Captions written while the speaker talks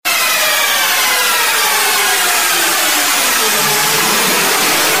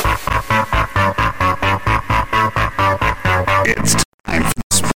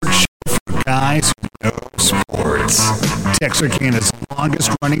Texarkana's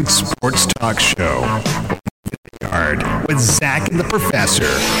longest-running sports talk show. Yard with Zach and the Professor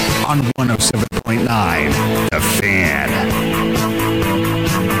on 107.9 The Fan.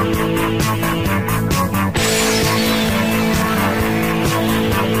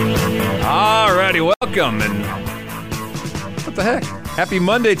 All righty, welcome, and what the heck? Happy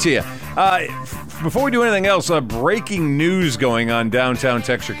Monday to you. Before we do anything else, breaking news going on downtown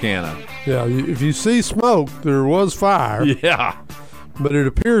Texarkana. Yeah, if you see smoke, there was fire. Yeah. But it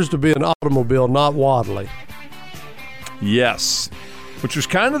appears to be an automobile, not Wadley. Yes, which was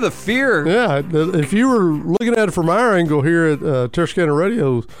kind of the fear. Yeah, if you were looking at it from our angle here at Texarkana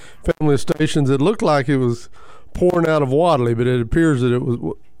Radio family stations, it looked like it was pouring out of Wadley, but it appears that it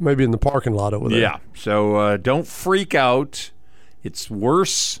was maybe in the parking lot over there. Yeah, so don't freak out. It's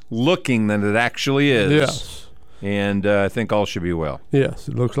worse looking than it actually is. Yes. And I think all should be well. Yes,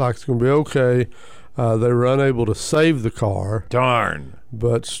 it looks like it's going to be okay. They were unable to save the car. Darn.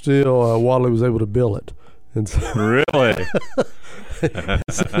 But still, Wadley was able to bill it. And so really?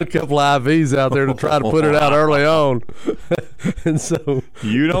 a couple of IVs out there to try to put it out early on. And so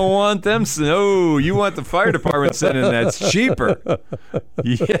you don't want them. No, you want the fire department sending that's cheaper.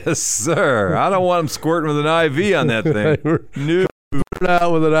 Yes, sir. I don't want them squirting with an IV on that thing. No. Put it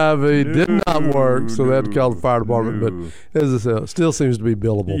out with an IV, did not work, so they had to call the fire department. But as I said, it still seems to be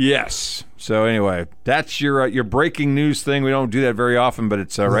billable. Yes. So anyway, that's your breaking news thing. We don't do that very often, but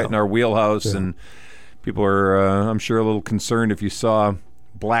it's right in our wheelhouse, and people are, I'm sure, a little concerned if you saw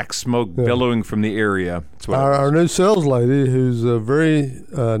black smoke billowing from the area. That's what our new sales lady, who's very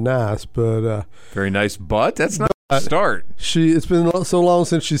nice, but very nice, but that's not a start. It's been so long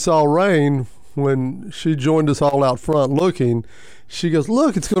since she saw rain. When she joined us all out front looking, she goes,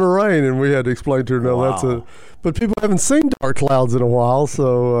 "Look, it's going to rain," and we had to explain to her, "No, that's it." But people haven't seen dark clouds in a while,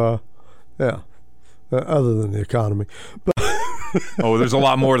 so other than the economy. But oh, there's a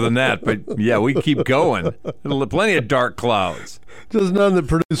lot more than that, but yeah, we keep going. Plenty of dark clouds. Just none that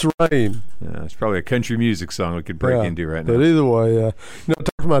produce rain. Yeah, it's probably a country music song we could break into right now. But either way, I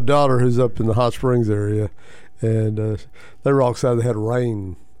talked to my daughter who's up in the Hot Springs area, and they were all excited they had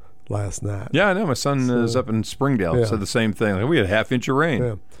rain last night. Yeah, I know. My son is up in Springdale. Said the same thing. Like, we had a half-inch of rain.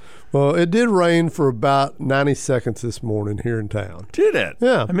 Yeah. Well, it did rain for about 90 seconds this morning here in town. Did it?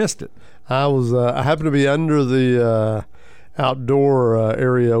 Yeah. I missed it. I happened to be under the outdoor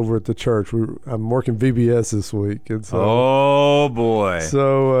area over at the church. I'm working VBS this week. And so, oh, boy.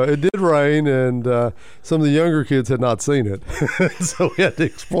 So it did rain, and some of the younger kids had not seen it. So we had to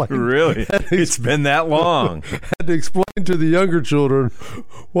explain. Really? It's been that long. Had to explain to the younger children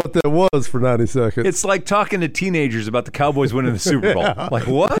what that was for 90 seconds. It's like talking to teenagers about the Cowboys winning the Super Bowl. Like,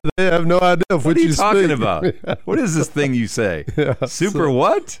 what? They have no idea what are you talking about? What is this thing you say?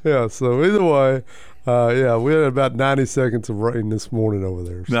 What? Yeah, so either way, we had about 90 seconds of rain this morning over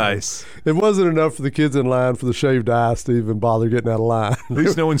there. So nice. It wasn't enough for the kids in line for the shaved ice to even bother getting out of line. At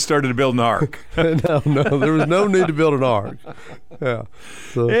least no one started to build an ark. No, there was no need to build an ark. Yeah.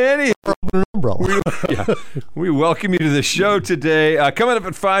 So, anyhow, an umbrella. We welcome you to the show today. Coming up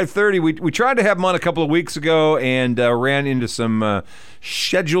at 5:30, we tried to have him on a couple of weeks ago and ran into some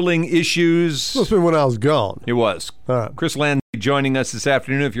scheduling issues. Must have been when I was gone. It was. All right. Chris Lanzilli joining us this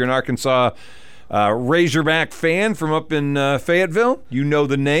afternoon. If you're an Arkansas Razorback fan from up in Fayetteville, you know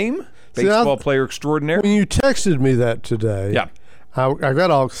the name. Baseball player extraordinaire. When you texted me that today, I got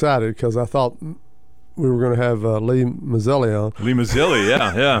all excited because I thought we were going to have Lee Mazzilli on. Lee Mazzilli,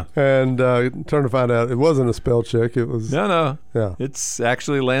 yeah. And turned to find out it wasn't a spell check. It was no. Yeah, it's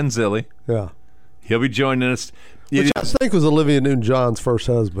actually Lanzilli. Yeah, he'll be joining us. Which I think was Olivia Newton-John's first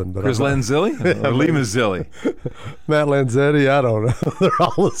husband. But Chris Lanzilli? Or Lee Mazzilli? Matt Lanzetti? I don't know. They're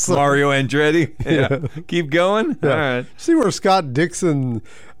all the same. Mario Andretti? Yeah. Keep going? Yeah. All right. See where Scott Dixon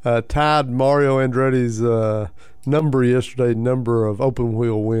tied Mario Andretti's number of open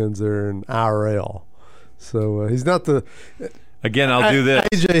wheel wins there in IRL. So he's not the... Again, I'll do this.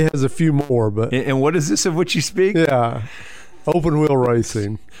 AJ has a few more, but... And what is this of which you speak? Yeah. Open wheel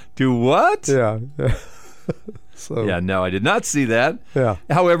racing. Do what? Yeah. So, yeah, no, I did not see that. Yeah.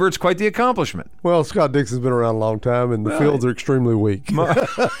 However, it's quite the accomplishment. Well, Scott Dixon's been around a long time, and the fields are extremely weak.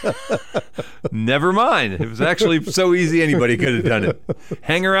 Never mind. It was actually so easy anybody could have done it.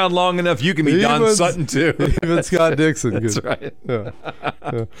 Hang around long enough, you can be Don Sutton, too. Even Scott Dixon. That's right. Yeah.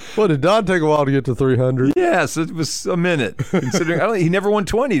 Well, did Don take a while to get to 300? Yes, it was a minute. Considering he never won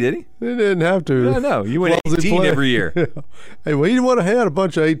 20, did he? He didn't have to. No. You win 18 every year. Yeah. Hey, well, he would have had a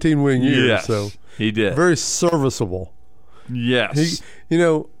bunch of 18-win years. Yes, so he did. Very serviceable. Yes.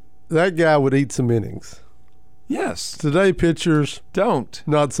 That guy would eat some innings. Yes. Today, pitchers don't.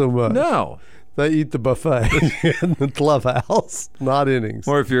 Not so much. No. They eat the buffet in the clubhouse, not innings.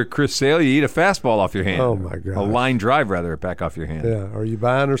 Or if you're Chris Sale, you eat a fastball off your hand. Oh, my God. A line drive, rather, back off your hand. Yeah, are you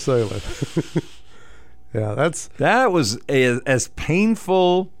buying or selling? Yeah, that was as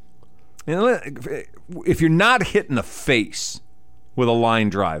painful. If you're not hit in the face with a line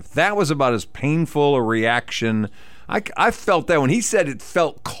drive, that was about as painful a reaction. I felt that when he said it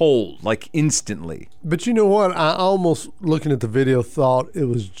felt cold, like instantly. But you know what? I almost, looking at the video, thought it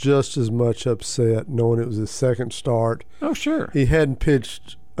was just as much upset knowing it was his second start. Oh, sure. He hadn't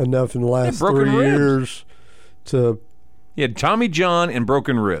pitched enough in the last 3 years to... He had Tommy John and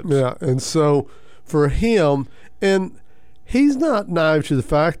broken ribs. Yeah, and so for him, and he's not naive to the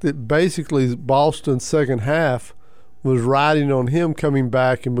fact that basically Boston's second half was riding on him coming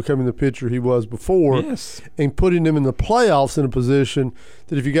back and becoming the pitcher he was before, yes, and putting him in the playoffs in a position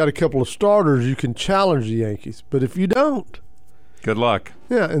that if you got a couple of starters, you can challenge the Yankees. But if you don't, good luck.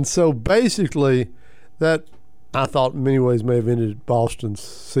 Yeah, and so basically that, I thought in many ways may have ended Boston's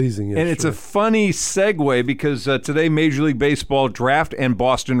season yesterday. And it's a funny segue because today Major League Baseball draft and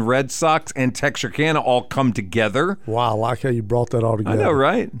Boston Red Sox and Texarkana all come together. Wow, I like how you brought that all together. I know,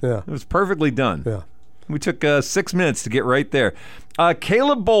 right? Yeah. It was perfectly done. Yeah. We took 6 minutes to get right there.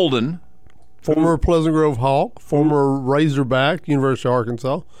 Caleb Bolden. Former Pleasant Grove Hawk, former Razorback, University of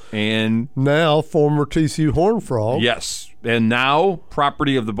Arkansas. And now former TCU Horned Frog. Yes. And now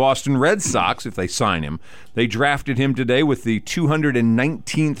property of the Boston Red Sox, if they sign him. They drafted him today with the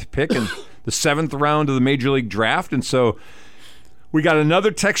 219th pick in the 7th round of the Major League Draft. And so we got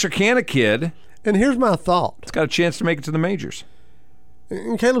another Texarkana kid. And here's my thought. It's got a chance to make it to the majors.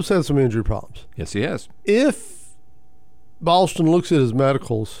 And Caleb's had some injury problems. Yes, he has. If Boston looks at his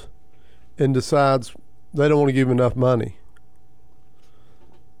medicals and decides they don't want to give him enough money,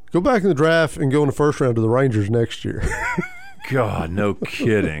 go back in the draft and go in the first round to the Rangers next year. God, no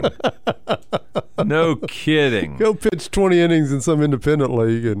kidding. No kidding. Go pitch 20 innings in some independent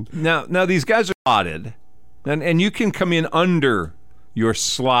league. And Now these guys are slotted, and you can come in under your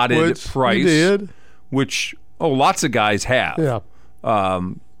slotted price. You did. Which, lots of guys have. Yeah.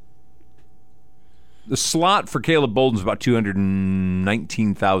 The slot for Caleb Bolden is about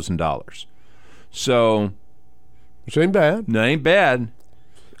 $219,000. So, which ain't bad. No, ain't bad.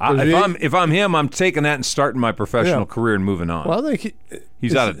 If I'm him, I'm taking that and starting my professional career and moving on. Well, I think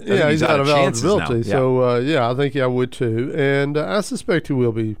he's out of eligibility. Now. So I think I would too, and I suspect he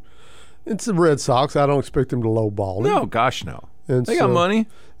will be. It's the Red Sox. I don't expect him to lowball him. No, gosh, no. And they got money.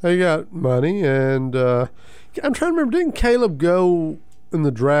 They got money, and I'm trying to remember. Didn't Caleb go in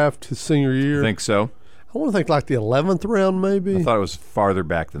the draft his senior year? I think so. I want to think like the 11th round, maybe. I thought it was farther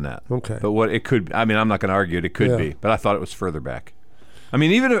back than that. Okay. But what it could, I'm not going to argue it. It could be, but I thought it was further back. I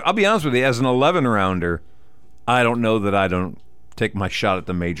mean, even if, I'll be honest with you, as an 11-rounder, I don't know that I don't take my shot at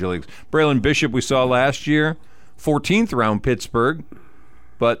the major leagues. Braylon Bishop we saw last year, 14th round Pittsburgh,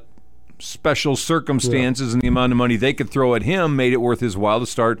 but special circumstances and the amount of money they could throw at him made it worth his while to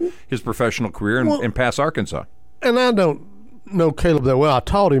start his professional career and pass Arkansas. And I don't know Caleb that well. I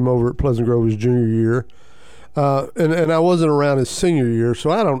taught him over at Pleasant Grove his junior year, and I wasn't around his senior year,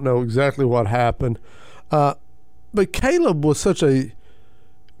 so I don't know exactly what happened. But Caleb was such a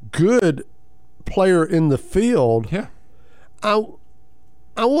good player in the field. Yeah. I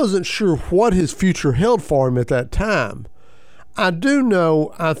wasn't sure what his future held for him at that time. I do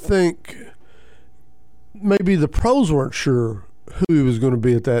know, I think maybe the pros weren't sure who he was going to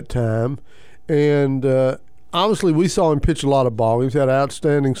be at that time. And obviously we saw him pitch a lot of ball. He's had an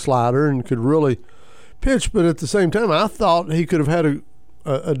outstanding slider and could really pitch. But at the same time, I thought he could have had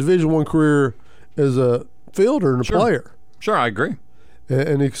a Division I career as a fielder and a player. Sure, I agree.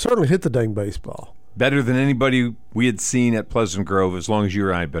 And he certainly hit the dang baseball. Better than anybody we had seen at Pleasant Grove as long as you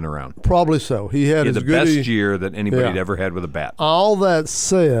or I had been around. Probably so. He had the best year that anybody had ever had with a bat. All that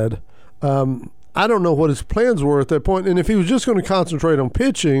said, I don't know what his plans were at that point. And if he was just going to concentrate on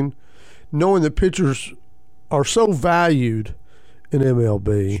pitching, knowing that pitchers are so valued in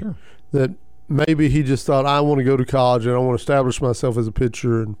MLB that maybe he just thought, I want to go to college and I want to establish myself as a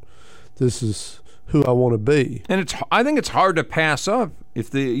pitcher, and this is who I want to be. And I think it's hard to pass up if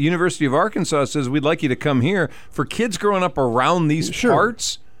the University of Arkansas says we'd like you to come here. For kids growing up around these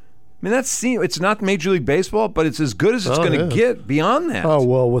parts, I mean, it's not Major League Baseball, but it's as good as it's going to get beyond that. Oh,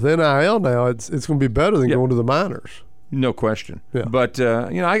 well, with NIL now, it's going to be better than going to the minors. No question. Yeah. But,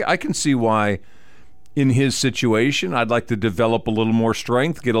 I can see why in his situation I'd like to develop a little more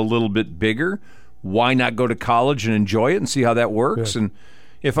strength, get a little bit bigger. Why not go to college and enjoy it and see how that works? Yeah. And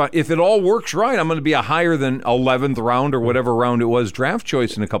if it all works right, I'm going to be a higher than 11th round or whatever round it was draft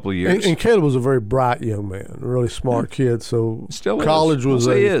choice in a couple of years. And Caleb was a very bright young man, a really smart kid. So Still college is. was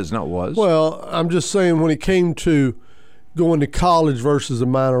I'll say is, not was. Well, I'm just saying when it came to going to college versus the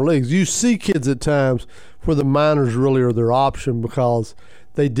minor leagues, you see kids at times where the minors really are their option because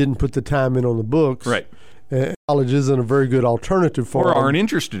they didn't put the time in on the books. Right. And college isn't a very good alternative for them. Or aren't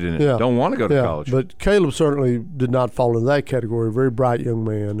interested in it. Yeah. Don't want to go to college. But Caleb certainly did not fall into that category. A very bright young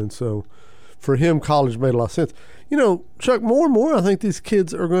man. And so for him, college made a lot of sense. You know, Chuck, more and more I think these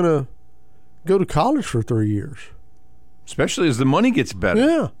kids are going to go to college for 3 years. Especially as the money gets better.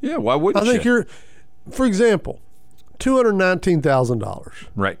 Yeah. Yeah, why wouldn't I think you? For example, $219,000.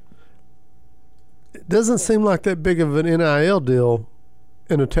 Right. It doesn't seem like that big of an NIL deal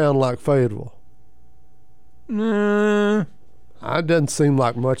in a town like Fayetteville. It doesn't seem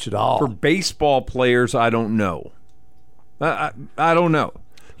like much at all. For baseball players, I don't know. I don't know.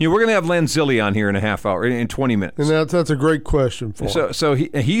 You know, we're going to have Lanzilli on here in a half hour, in 20 minutes. And that's a great question for him. So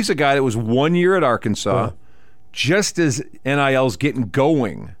he's a guy that was 1 year at Arkansas. Just as NIL's getting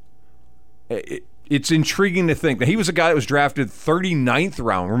going, it's intriguing to think that he was a guy that was drafted 39th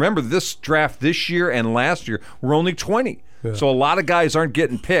round. Remember, this draft this year and last year were only 20. Yeah. So a lot of guys aren't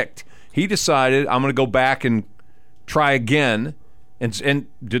getting picked. He decided, I'm going to go back and try again, and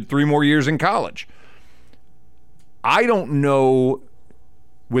did 3 more years in college. I don't know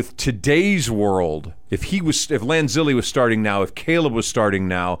with today's world if Lanzilli was starting now, if Caleb was starting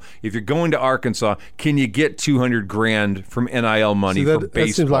now, if you're going to Arkansas, can you get $200,000 from NIL money for baseball?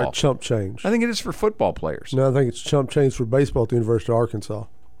 That seems like chump change. I think it is for football players. No, I think it's chump change for baseball at the University of Arkansas.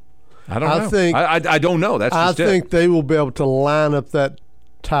 I don't know. I don't know. That's just I think they will be able to line up that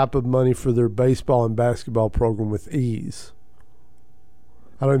type of money for their baseball and basketball program with ease.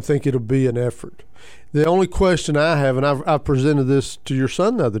 I don't think it'll be an effort. The only question I have, and I've presented this to your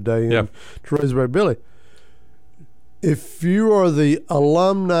son the other day, to Razorback Billy, if you are the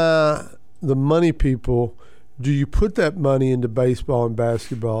alumni, the money people, do you put that money into baseball and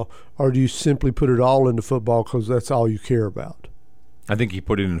basketball, or do you simply put it all into football because that's all you care about? I think he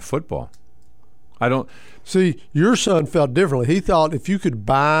put it in football. I don't see. Your son felt differently. He thought if you could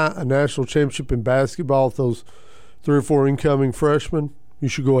buy a national championship in basketball with those 3 or 4 incoming freshmen, you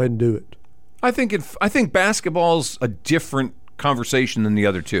should go ahead and do it. I think basketball's a different conversation than the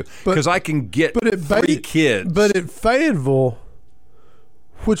other two because I can get 3 kids. But at Fayetteville,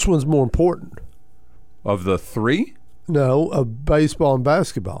 which one's more important? Of the 3? No, of baseball and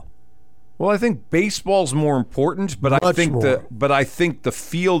basketball. Well, I think baseball's more important, but I think the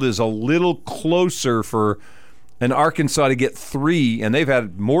field is a little closer for an Arkansas to get 3, and they've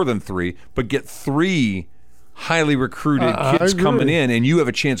had more than 3, but get 3 highly recruited kids coming in, and you have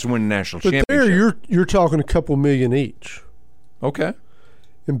a chance to win a national championship. But there, you're talking a couple million each. Okay.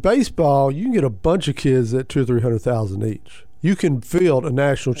 In baseball, you can get a bunch of kids at $200,000 or $300,000 each. You can field a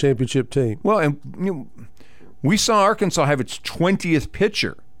national championship team. Well, and we saw Arkansas have its 20th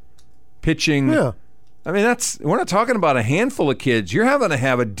pitcher pitching. Yeah. I mean, we're not talking about a handful of kids. You're having to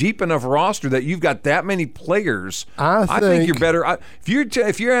have a deep enough roster that you've got that many players. I think you're better.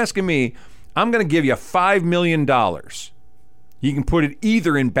 If you're asking me, I'm going to give you $5 million. You can put it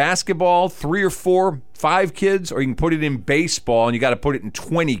either in basketball, 3 or 4, 5 kids, or you can put it in baseball, and you got to put it in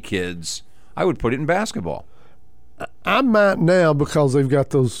 20 kids. I would put it in basketball. I might now because they've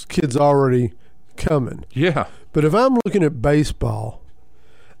got those kids already coming. Yeah. But if I'm looking at baseball,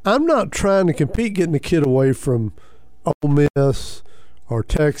 I'm not trying to compete getting a kid away from Ole Miss or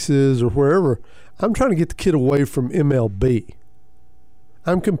Texas or wherever. I'm trying to get the kid away from MLB.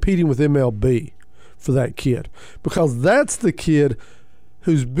 I'm competing with MLB for that kid because that's the kid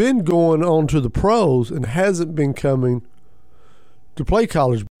who's been going on to the pros and hasn't been coming to play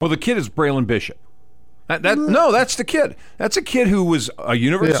college. Well, the kid is Braylon Bishop. No, that's the kid. That's a kid who was a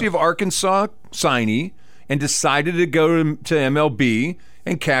University of Arkansas signee and decided to go to MLB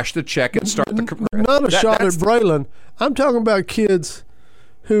and cash the check and start the career. Not a shot at Braylon. I'm talking about kids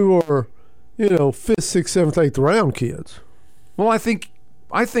who are, 5th, 6th, 7th, 8th round kids. Well, I think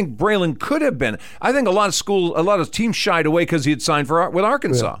Braylon could have been. I think a lot of teams shied away because he had signed with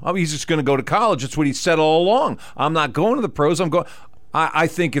Arkansas. Yeah. I mean, he's just going to go to college. That's what he said all along. I'm not going to the pros. I'm going. I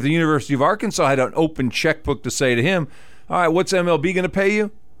think if the University of Arkansas had an open checkbook to say to him, all right, what's MLB going to pay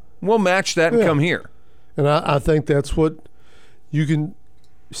you? We'll match that and come here. And I think that's what you can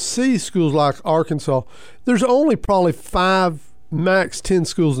see schools like Arkansas. There's only probably 5, max 10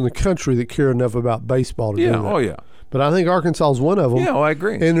 schools in the country that care enough about baseball to do that. Oh, yeah. But I think Arkansas is one of them. Yeah, I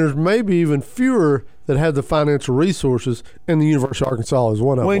agree. And there's maybe even fewer that have the financial resources, and the University of Arkansas is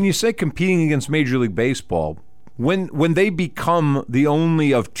one of them. When you say competing against Major League Baseball, when they become the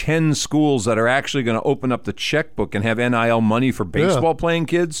only of 10 schools that are actually going to open up the checkbook and have NIL money for baseball playing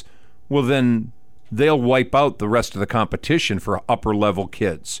kids, well, then they'll wipe out the rest of the competition for upper-level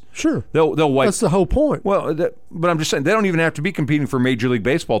kids. Sure. They'll wipe. That's the whole point. Well, but I'm just saying, they don't even have to be competing for Major League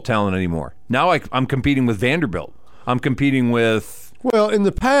Baseball talent anymore. Now I'm competing with Vanderbilt. I'm competing with... Well, in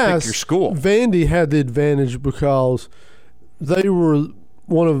the past, your school. Vandy had the advantage because they were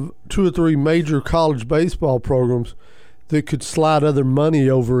one of 2 or 3 major college baseball programs that could slide other money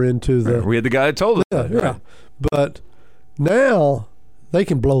over into the... We had the guy that told us that. Yeah. Right. But now they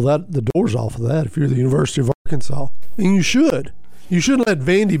can blow the doors off of that if you're the University of Arkansas. And you should. You shouldn't let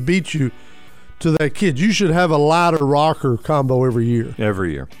Vandy beat you to that kid. You should have a ladder rocker combo every year.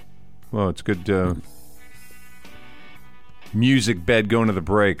 Every year. Well, it's good music bed going to the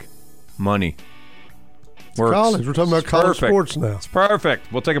break. Money. Works. College. We're talking about college sports now. It's perfect.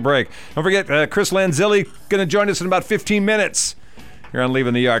 We'll take a break. Don't forget, Chris Lanzilli going to join us in about 15 minutes. Here on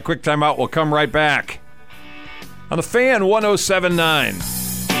Leaving the Yard. Quick timeout. We'll come right back. On the Fan 107.9.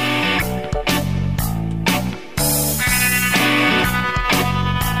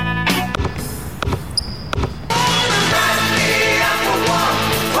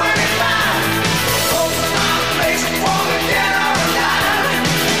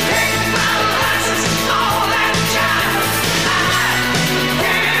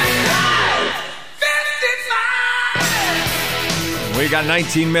 We got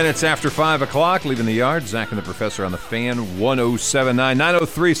 19 minutes after 5 o'clock. Leaving the Yard. Zach and the Professor on the Fan 107.9.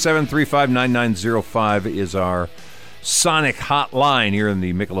 903-735-9905 is our Sonic hotline here in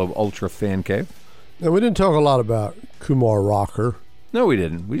the Michelob Ultra Fan Cave. Now, we didn't talk a lot about Kumar Rocker. No, we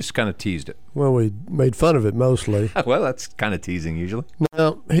didn't. We just kind of teased it. Well, we made fun of it mostly. Well, that's kind of teasing usually.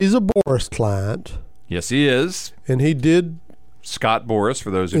 Now, he's a Boris client. Yes, he is. And he did... Scott Boris, for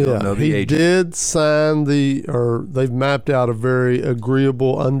those who don't know the agent. He did sign they've mapped out a very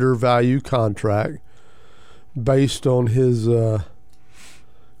agreeable undervalue contract based on his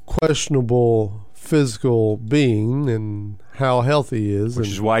questionable physical being and how healthy he is. Which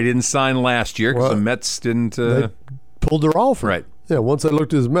is why he didn't sign last year, because the Mets didn't... They pulled their offer. Right. Yeah, once they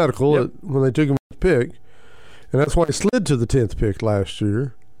looked at his medical, when they took him to pick, and that's why he slid to the 10th pick last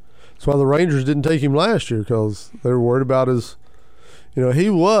year. That's why the Rangers didn't take him last year, because they were worried about his... he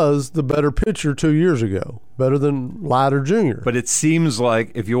was the better pitcher 2 years ago, better than Leiter Jr. But it seems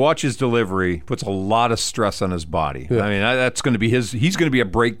like if you watch his delivery, he puts a lot of stress on his body. Yeah. I mean, that's going to be he's going to be a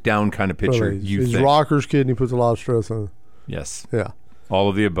breakdown kind of pitcher, He's Rocker's kid, and he puts a lot of stress on him. Yes. Yeah. All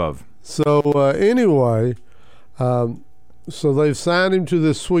of the above. So, anyway, so they've signed him to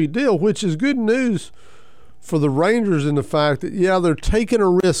this sweet deal, which is good news for the Rangers in the fact that, they're taking a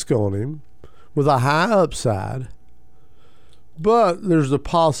risk on him with a high upside. But there's a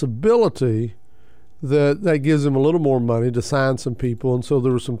possibility that gives them a little more money to sign some people. And so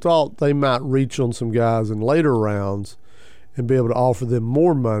there was some thought they might reach on some guys in later rounds and be able to offer them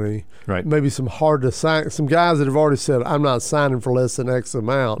more money. Right. Maybe some hard to sign. Some guys that have already said, I'm not signing for less than X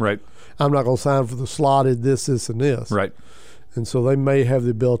amount. Right. I'm not going to sign for the slotted this, and this. Right. And so they may have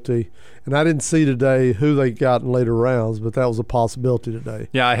the ability. And I didn't see today who they got in later rounds, but that was a possibility today.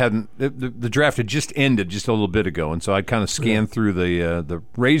 Yeah, I hadn't. The draft had just ended just a little bit ago, and so I kind of scanned through the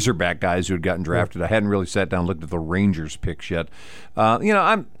Razorback guys who had gotten drafted. I hadn't really sat down and looked at the Rangers picks yet.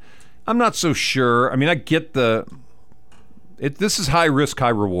 I'm not so sure. I mean, I get this is high risk, high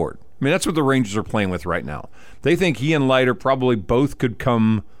reward. I mean, that's what the Rangers are playing with right now. They think he and Leiter probably both could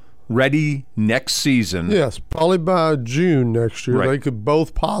come ready next season. Yes, probably by June next year. Right. They could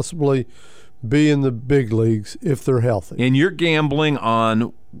both possibly be in the big leagues if they're healthy. And you're gambling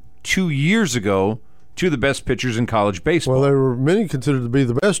on 2 years ago, two of the best pitchers in college baseball. Well, they were many considered to be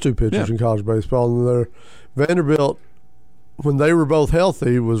the best two pitchers in college baseball. And Vanderbilt, when they were both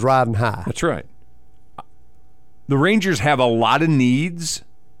healthy, was riding high. That's right. The Rangers have a lot of needs.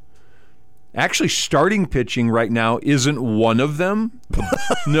 Actually, starting pitching right now isn't one of them.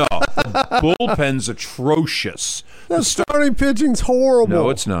 No. The bullpen's atrocious. The starting pitching's horrible. No,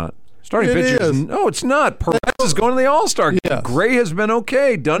 it's not. Starting It pitching is. No, it's not. Perez is going to the All-Star game. Yes. Gray has been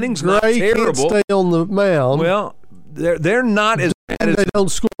okay. Dunning's not Gray terrible. can't stay on the mound. Well, they're not as bad as... They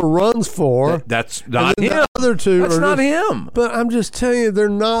don't score runs for. That's not And then him. The other two That's are not just, him. But I'm just telling you, they're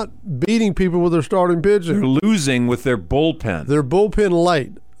not beating people with their starting pitching. They're losing with their bullpen. Their bullpen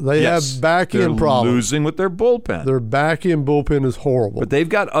late. They have back-end problems. They're losing with their bullpen. Their back-end bullpen is horrible. But they've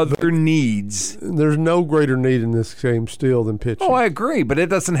got other needs. There's no greater need in this game still than pitching. Oh, I agree. But it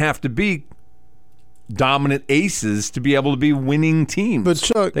doesn't have to be dominant aces to be able to be winning teams. But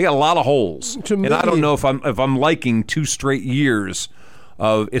Chuck, they got a lot of holes. To and I me- don't know if I'm liking 2 straight years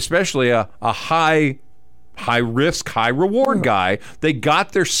of especially a high high risk, high reward guy. They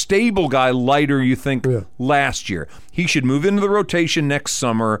got their stable guy lighter, you think, last year. He should move into the rotation next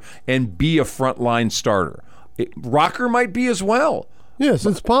summer and be a frontline starter. Rocker might be as well. Yes,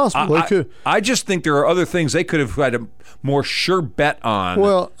 it's possible. I just think there are other things they could have had a more sure bet on.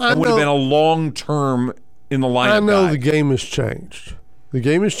 Well, that would have been a long term in the lineup. I know guy. the game has changed. The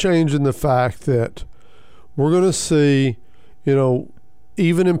game has changed in the fact that we're going to see,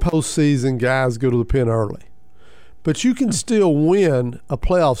 even in postseason, guys go to the pen early. But you can still win a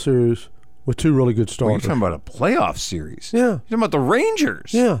playoff series with two really good starters. You're talking about a playoff series. Yeah. You're talking about the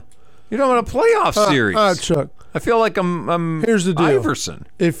Rangers. Yeah. You're talking about a playoff series. All right, Chuck. I feel like I'm Here's the deal. Iverson.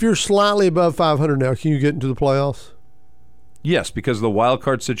 If you're slightly above 500 now, can you get into the playoffs? Yes, because of the wild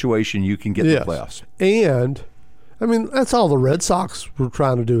card situation, you can get the playoffs. And, that's all the Red Sox were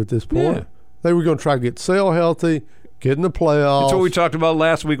trying to do at this point. Yeah. They were going to try to get Sale healthy, get in the playoffs. That's what we talked about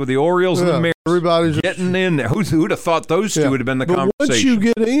last week with the Orioles and the Mariners. Everybody's getting in there. Who'd have thought those two would have been the conversation? Once you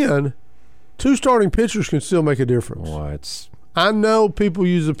get in, two starting pitchers can still make a difference. Well, I know people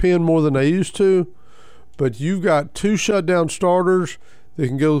use the pen more than they used to, but you've got two shutdown starters that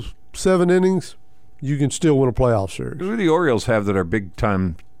can go 7 innings. You can still win a playoff series. Who do the Orioles have that are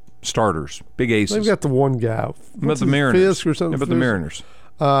big-time starters, big aces? They've got the one guy. About the Mariners. Fisk or something? About the Mariners.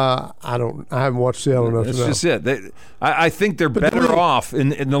 I haven't watched Seattle enough to know. That's just it. I think they're better off.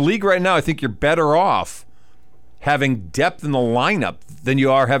 In the league right now, I think you're better off having depth in the lineup than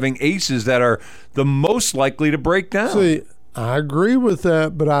you are having aces that are the most likely to break down. See, I agree with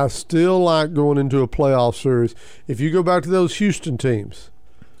that, but I still like going into a playoff series. If you go back to those Houston teams,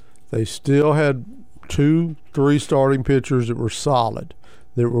 they still had 2-3 starting pitchers that were solid,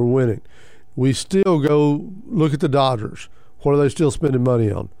 that were winning. We still go look at the Dodgers. What are they still spending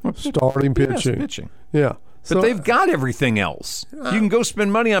money on? Starting pitching. Yes, pitching. Yeah. But they've got everything else. You can go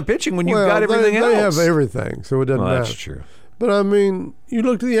spend money on pitching when you've got everything else. They have everything, so it doesn't matter. That's true. But, you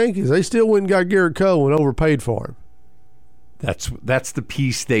look at the Yankees. They still went and got Garrett Cole and overpaid for him. That's the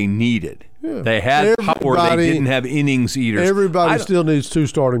piece they needed. Yeah. They had power. They didn't have innings eaters. Everybody still needs 2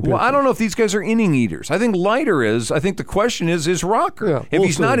 starting pitchers. Well, I don't know if these guys are inning eaters. I think Leiter is. I think the question is Rocker. Yeah, if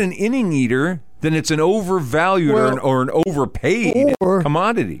he's not an inning eater, then it's an overvalued or an overpaid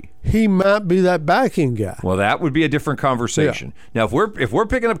commodity. He might be that backing guy. Well, that would be a different conversation. Yeah. Now, if we're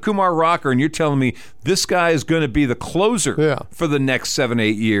picking up Kumar Rocker and you're telling me this guy is going to be the closer for the next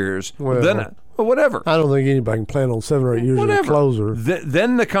 7-8 years, then whatever. I don't think anybody can plan on 7 or 8 years as a closer.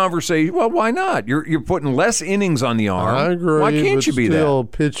 Then the conversation, well, why not? You're putting less innings on the arm. I agree. Why can't you be that? Still,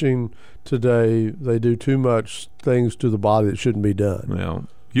 pitching today, they do too much things to the body that shouldn't be done. Well,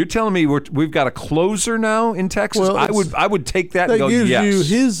 you're telling me we've got a closer now in Texas? Well, I would take that and go, yes.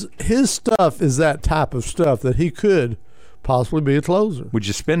 His stuff is that type of stuff that he could possibly be a closer. Would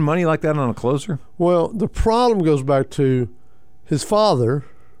you spend money like that on a closer? Well, the problem goes back to his father.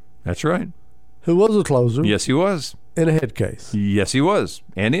 That's right. Who was a closer. Yes, he was. In a head case. Yes, he was.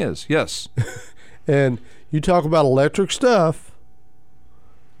 And is, yes. And you talk about electric stuff,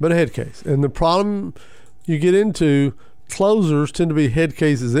 but a head case. And the problem you get into, closers tend to be head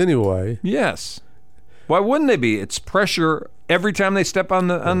cases anyway. Yes. Why wouldn't they be? It's pressure every time they step on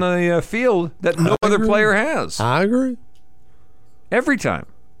the field that no other player has. I agree. Every time.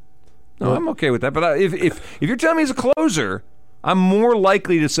 No, I'm okay with that. But if you're telling me he's a closer, I'm more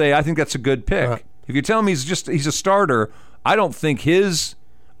likely to say I think that's a good pick. Right. If you're telling me he's a starter, I don't think his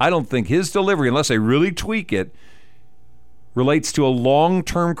delivery, unless they really tweak it, relates to a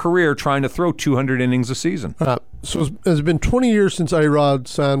long-term career trying to throw 200 innings a season. So has it been 20 years since A-Rod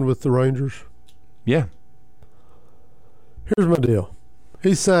signed with the Rangers? Yeah. Here's my deal.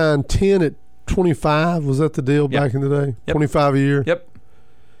 He signed 10 at 25. Was that the deal back in the day? Yep. 25 a year? Yep.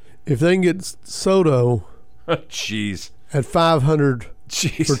 If they can get Soto at 500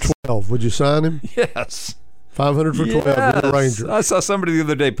 for 12, would you sign him? Yes. 500 for 12 for the Rangers. I saw somebody the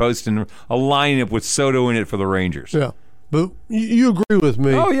other day posting a lineup with Soto in it for the Rangers. Yeah. But you agree with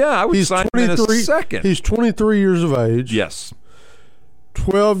me. Oh, yeah. I would sign him in a second. He's 23 years of age. Yes.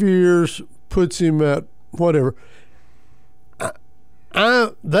 12 years puts him at whatever.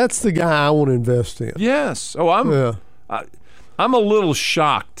 That's the guy I want to invest in. Yes. Oh, I'm a little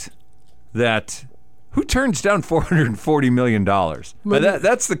shocked that who turns down $440 million?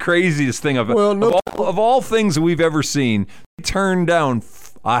 That's the craziest thing of all things that we've ever seen. He turned down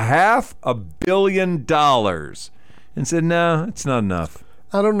 $500 million and said, no, it's not enough.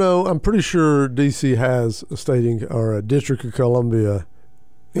 I don't know. I'm pretty sure D.C. has a state or a District of Columbia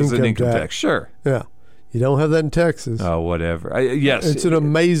income tax. Sure. Yeah. You don't have that in Texas. Oh, whatever. Yes. It's an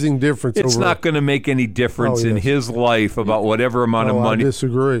amazing difference. It's not going to make any difference in his life about whatever amount of money. I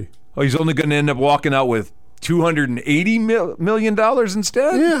disagree. Oh, he's only going to end up walking out with $280 million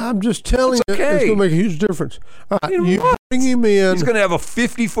instead? Yeah, I'm just telling you, okay. it's going to make a huge difference. All right, You know you what? bring him in. He's going to have a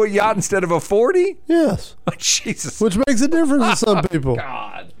 50-foot yacht instead of a 40? Yes. Oh, Jesus. Which makes a difference to some people.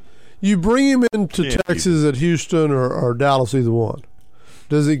 God. You bring him into Yeah, Texas at Houston or Dallas, either one.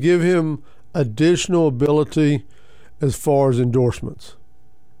 Does it give him additional ability as far as endorsements?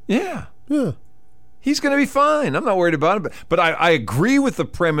 Yeah. Yeah. He's going to be fine. I'm not worried about it. But I agree with the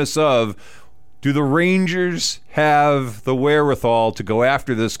premise of, do the Rangers have the wherewithal to go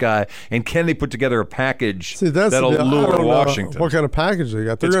after this guy, and can they put together a package that'll lure Washington? What kind of package they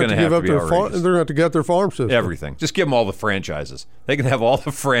got? They're It's going to give gonna up have to be their farm. outrageous. They're going to have to get their farm system. Everything. Just give them all the franchises. They can have all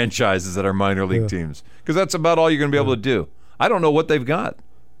the franchises that are minor league teams, because that's about all you're going to be able to do. I don't know what they've got.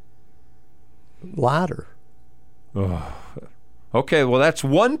 Ladder. Okay, well, that's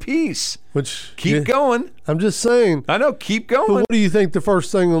one piece. Which Keep going. I'm just saying. I know, keep going. But what do you think the first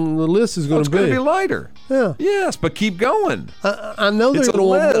thing on the list is going It's to be? going to be lighter. Yeah. Yes, but keep going. I know they're It's going a to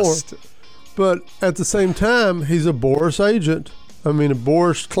want more. list. But at the same time, he's a Boris agent. I mean, a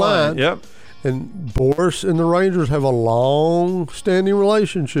Boris client. Yep. And Boris and the Rangers have a long-standing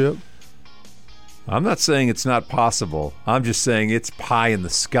relationship. I'm not saying it's not possible. I'm just saying it's pie in the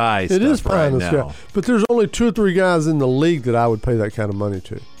sky stuff It is pie in the now. sky. But there's only 2 or 3 guys in the league that I would pay that kind of money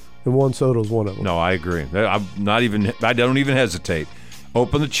to. And Juan Soto's one of them. No, I agree. I don't even hesitate.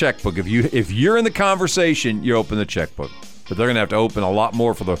 Open the checkbook. If you're in the conversation, you open the checkbook. But they're going to have to open a lot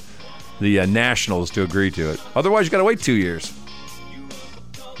more for the Nationals to agree to it. Otherwise, you got to wait 2 years.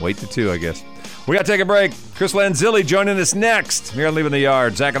 Wait to 2, I guess. We got to take a break. Chris Lanzilli joining us next. Here on Leaving the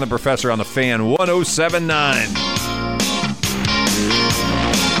Yard. Zach and the Professor on the Fan 107.9.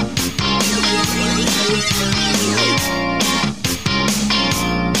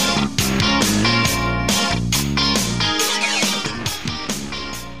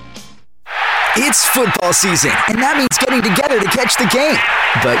 It's football season, and that means getting together to catch the game.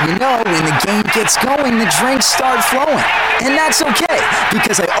 But you know, when the game gets going, the drinks start flowing. And that's okay,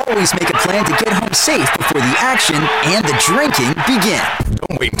 because I always make a plan to get home safe before the action and the drinking begin.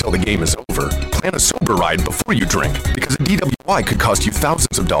 Don't wait until the game is over. Plan a sober ride before you drink, because a DWI could cost you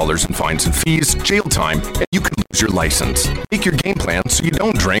thousands of dollars in fines and fees, jail time, and you could lose your license. Make your game plan so you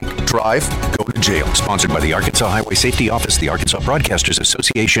don't drink, drive, go to jail. Sponsored by the Arkansas Highway Safety Office, the Arkansas Broadcasters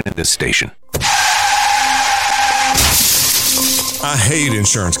Association, and this station. I hate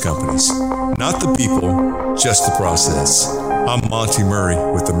insurance companies. Not the people, just the process. I'm Monty Murray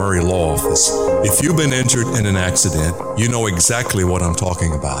with the Murray Law Office. If you've been injured in an accident, you know exactly what I'm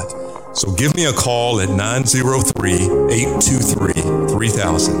talking about. So give me a call at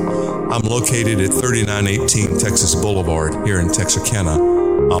 903-823-3000. I'm located at 3918 Texas Boulevard here in Texarkana.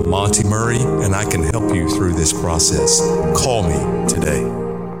 I'm Monty Murray, and I can help you through this process. Call me today.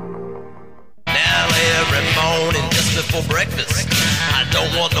 Now every morning just before breakfast, I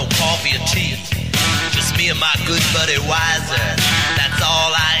don't want no coffee or tea. Just me and my good buddy Wiser. That's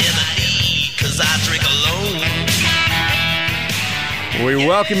all I ever need, 'cause I drink alone. We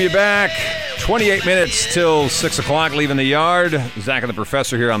welcome you back. 28 minutes till 6 o'clock, Leaving the Yard. Zach and the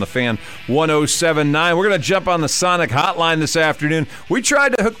Professor here on the Fan 107.9. We're going to jump on the Sonic Hotline this afternoon. We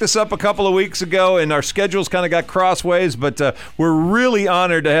tried to hook this up a couple of weeks ago, and our schedules kind of got crossways, but we're really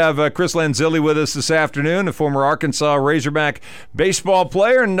honored to have Chris Lanzilli with us this afternoon, a former Arkansas Razorback baseball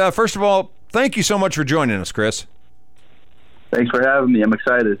player. And first of all, thank you so much for joining us, Chris. Thanks for having me. I'm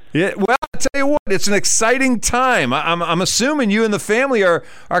excited. Yeah, well, I tell you what, it's an exciting time. I'm assuming you and the family are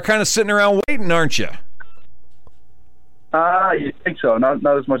kind of sitting around waiting, aren't you? You think so? Not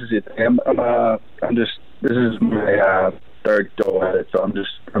as much as you think. I'm just. This is my third go at it, so I'm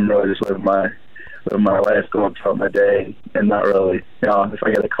really just living my life, going throughout my day, and not really. You know, if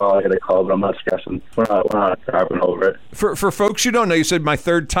I get a call, I get a call, but I'm not stressing. We're not harping over it. For folks you don't know, you said my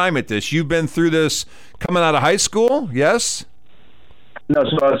third time at this. You've been through this coming out of high school, yes? No,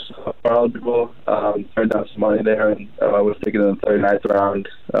 so I was eligible, turned down some money there, and I was taken in the 39th round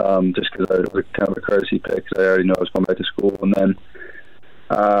just because it was kind of a courtesy pick, because I already knew I was going back to school. And then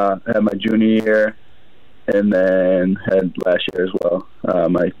I had my junior year, and then had last year as well,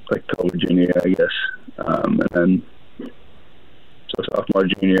 my COVID junior year, I guess. And then so sophomore,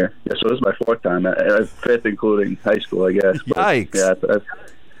 junior. Yeah, so this is my fourth time, fifth including high school, I guess. But, yikes. Yeah,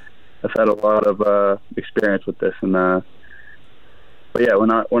 I've had a lot of experience with this, and but yeah, we're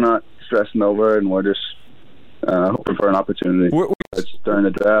not stressing over it, and we're just hoping for an opportunity. It's during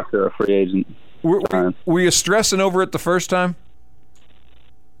the draft or a free agent. Were you stressing over it the first time?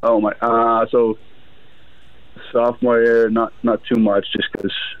 Oh my! So sophomore year, not too much, just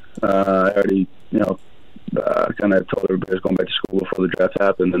because I already kind of told everybody I was going back to school before the draft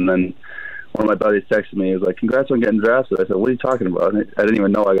happened, and then one of my buddies texted me. He was like, "Congrats on getting drafted." I said, "What are you talking about?" And I didn't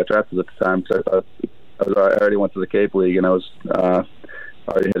even know I got drafted at the time because I thought I already went to the Cape League and I was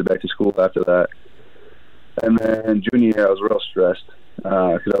already headed back to school after that. And then junior year, I was real stressed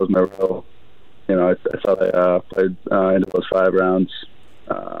because that was my real, I thought I played into those 5 rounds.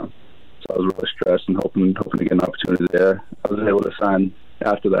 So I was really stressed and hoping to get an opportunity there. I was able to sign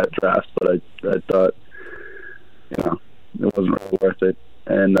after that draft, but I thought, it wasn't really worth it.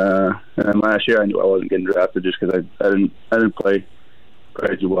 And then last year, I knew I wasn't getting drafted just because I didn't play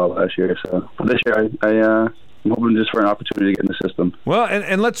crazy well last year. So this year, I'm hoping just for an opportunity to get in the system. Well,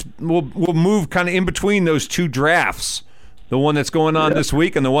 and we'll move kind of in between those 2 drafts. The one that's going on this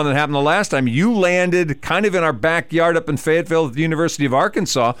week and the one that happened the last time. You landed kind of in our backyard up in Fayetteville at the University of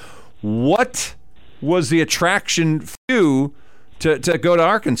Arkansas. What was the attraction for you to go to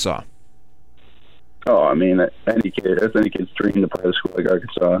Arkansas? Oh, I mean, that's any kid's dream to play at a school like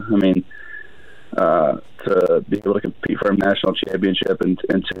Arkansas. I mean, to be able to compete for a national championship and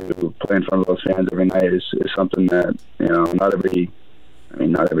to play in front of those fans every night is something that, not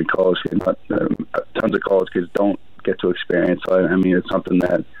every college kid, tons of college kids don't get to experience. So, I mean, it's something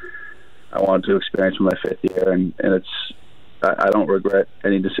that I wanted to experience in my 5th year, and I don't regret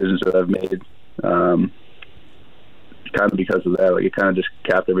any decisions that I've made, kind of because of that. Like, it kind of just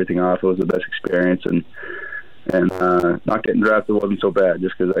capped everything off. It was the best experience, and not getting drafted wasn't so bad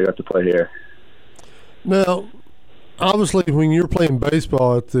just because I got to play here. Now, obviously, when you're playing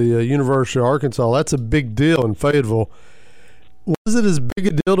baseball at the University of Arkansas, that's a big deal in Fayetteville. Was it as big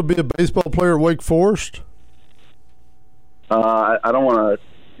a deal to be a baseball player at Wake Forest? I don't want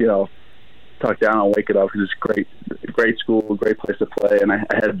to, talk down on Wake at all because it's great school, great place to play, and I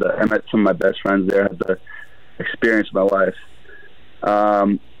met some of my best friends there. I had the experience of my life.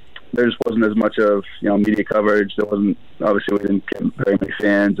 There just wasn't as much of media coverage. There wasn't, obviously, we didn't get very many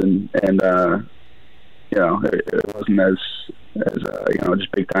fans, and it wasn't as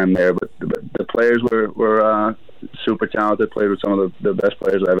just big time there. But the players were super talented. Played with some of the best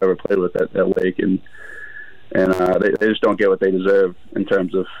players I've ever played with at Wake, and they just don't get what they deserve in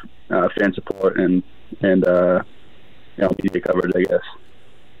terms of fan support and media coverage, I guess.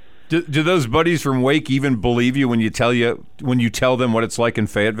 Do those buddies from Wake even believe you when you tell them what it's like in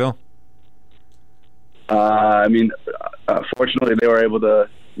Fayetteville? I mean, fortunately, they were able to.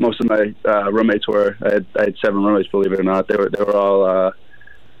 Most of my roommates were. I had 7 roommates, believe it or not. They were all,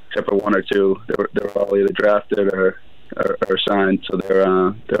 except for 1 or 2. They were all either drafted or signed. So they're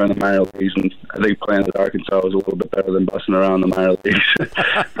in the minor leagues, and I think playing at Arkansas was a little bit better than busting around the minor leagues.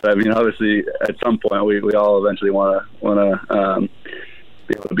 But I mean, obviously, at some point, we all eventually want to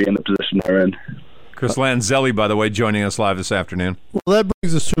be able to be in the position they're in. Chris Lanzilli, by the way, joining us live this afternoon. Well, that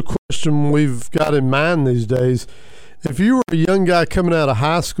brings us to a question we've got in mind these days. If you were a young guy coming out of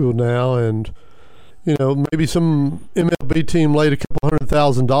high school now and, maybe some MLB team laid a couple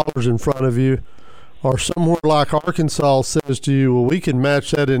 $100,000 in front of you, or somewhere like Arkansas says to you, well, we can match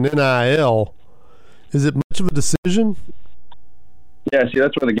that in NIL, is it much of a decision? Yeah, see,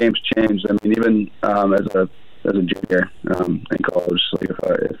 that's where the game's changed. I mean, even as a junior in college, like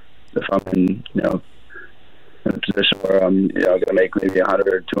if I'm in a position where I'm going to make maybe $100,000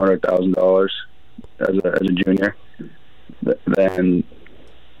 or $200,000 as a junior, then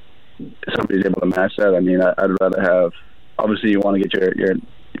somebody's able to match that. I mean, I'd rather have. Obviously, you want to get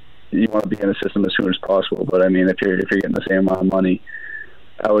you want to be in the system as soon as possible. But I mean, if you're getting the same amount of money,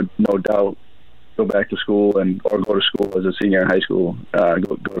 I would no doubt go back to school or go to school as a senior in high school.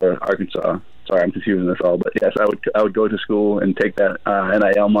 Go to Arkansas. Sorry, I'm confusing this all, but yes, I would go to school and take that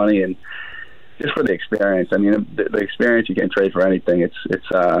NIL money, and just for the experience. I mean, the experience you can't trade for anything. It's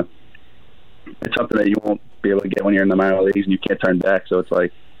something that you won't be able to get when you're in the minor leagues, and you can't turn back. So it's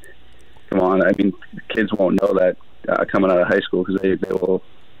like, come on. I mean, kids won't know that coming out of high school because they will.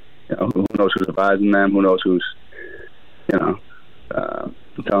 Who knows who's advising them? Who knows who's telling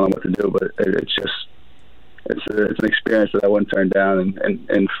them what to do? But it's an experience that I wouldn't turn down,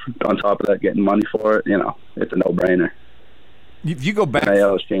 and on top of that, getting money for it, it's a no-brainer. If you go back,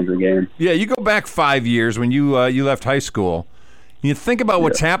 NIL has changed the game. Yeah, you go back 5 years when you left high school. You think about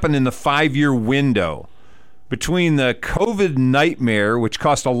what's happened in the 5-year window between the COVID nightmare, which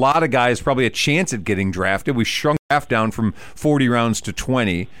cost a lot of guys probably a chance at getting drafted. We shrunk draft down from 40 rounds to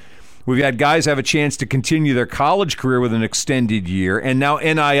 20. We've had guys have a chance to continue their college career with an extended year, and now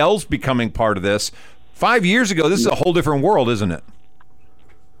NIL's becoming part of this. 5 years ago, this is a whole different world, isn't it?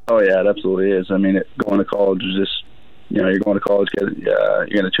 Oh, yeah, it absolutely is. I mean, going to college is just, you're going to college, you're going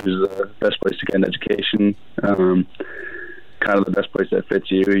to choose the best place to get an education, kind of the best place that fits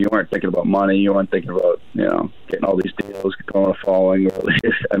you. You weren't thinking about money. You weren't thinking about, getting all these deals, going to following. Really.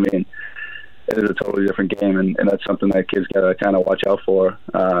 I mean, it is a totally different game, and that's something that kids got to kind of watch out for.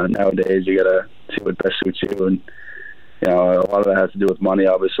 Nowadays, you got to see what best suits you, and a lot of that has to do with money,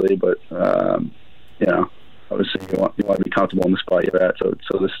 obviously, but obviously you want to be comfortable in the spot you're at. So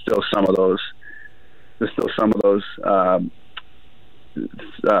there's still some of those. There's some of those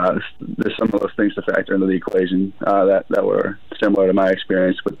things to factor into the equation that were similar to my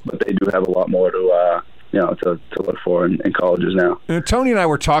experience, but they do have a lot more to look for in colleges now. Tony and I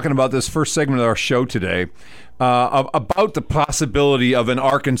were talking about this first segment of our show today, about the possibility of an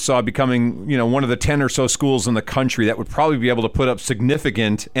Arkansas becoming, one of the 10 or so schools in the country that would probably be able to put up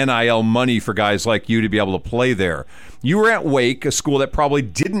significant NIL money for guys like you to be able to play there. You were at Wake, a school that probably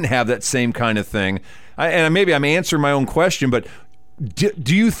didn't have that same kind of thing. And maybe I'm answering my own question, but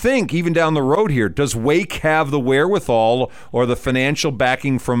do you think, even down the road here, does Wake have the wherewithal or the financial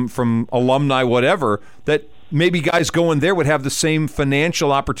backing from alumni, whatever, that maybe guys going there would have the same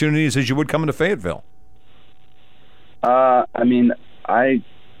financial opportunities as you would coming to Fayetteville? I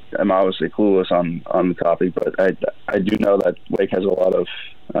am obviously clueless on the topic, but I do know that Wake has a lot of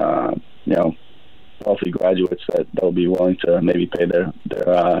wealthy graduates that they'll be willing to maybe pay their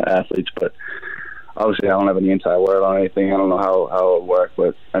athletes, but obviously I don't have any inside word on anything. I don't know how it would work,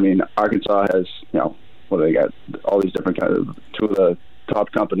 but Arkansas has they got all these different kinds of two of the top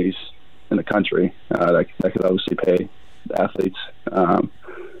companies in the country that could obviously pay the athletes,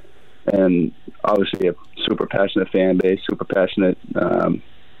 and obviously a super passionate fan base, super passionate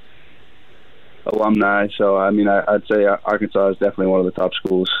alumni. So I'd say Arkansas is definitely one of the top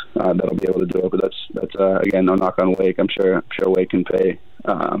schools that'll be able to do it. But that's again, no knock on Wake. I'm sure Wake can pay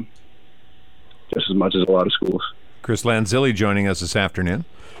just as much as a lot of schools. Chris Lanzilli joining us this afternoon.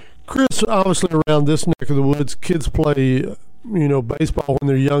 Chris, obviously around this neck of the woods, kids play baseball when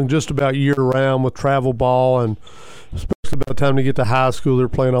they're young, just about year round with travel ball, and especially by the time they get to high school, they're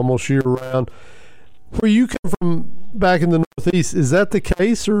playing almost year round. Where you come from back in the Northeast, is that the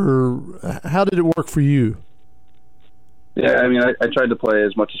case, or how did it work for you? Yeah, I tried to play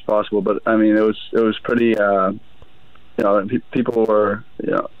as much as possible, but it was pretty. People were,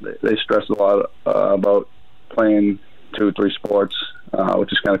 they stressed a lot about playing 2-3 sports,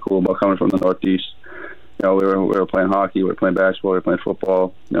 which is kind of cool about coming from the Northeast. We were playing hockey, we were playing basketball, we were playing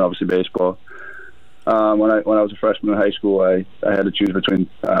football, obviously baseball. When I was a freshman in high school, I had to choose between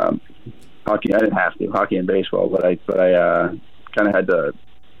hockey. I didn't have to hockey and baseball, but I kind of had to.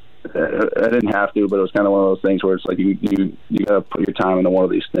 I didn't have to, but it was kind of one of those things where it's like you got to put your time into one of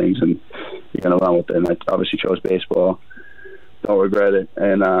these things and you're going to run with it. And I obviously chose baseball. Don't regret it.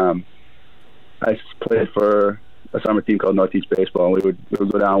 And I played for a summer team called Northeast Baseball. And we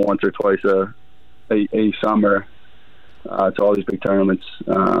would go down once or twice a summer to all these big tournaments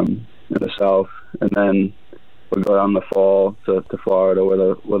in the South, and then we'd go down in the fall to Florida where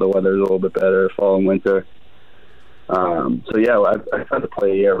the weather is a little bit better, fall and winter. So yeah, I tried to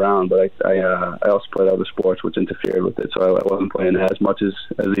play year round, but I also played other sports which interfered with it, so I wasn't playing as much as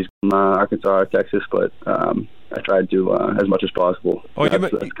these from Arkansas or Texas, but I tried to as much as possible. Oh,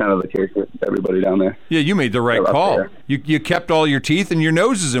 that's kind of the case with everybody down there. Yeah, you made the right call. You kept all your teeth and your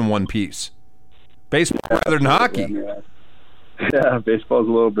noses in one piece. Baseball rather than hockey. Yeah, baseball's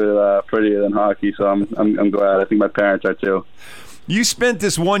a little bit prettier than hockey, so I'm glad. I think my parents are too. You spent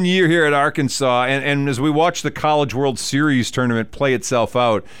this 1 year here at Arkansas, and as we watched the College World Series tournament play itself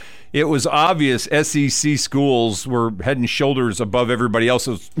out, it was obvious SEC schools were head and shoulders above everybody else,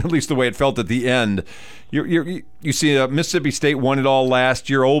 at least the way it felt at the end. You see, Mississippi State won it all last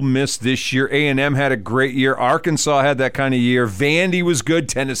year. Ole Miss this year. A&M had a great year. Arkansas had that kind of year. Vandy was good.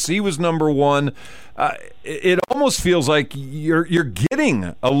 Tennessee was number one. It almost feels like you're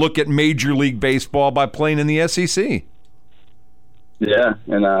getting a look at Major League Baseball by playing in the SEC. Yeah,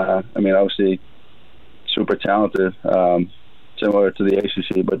 and obviously super talented, similar to the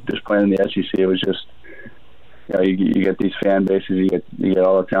ACC, but just playing in the SEC, it was just, you get these fan bases, you get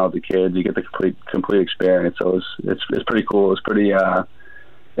all the talented kids, you get the complete experience. So it's pretty cool. It's pretty,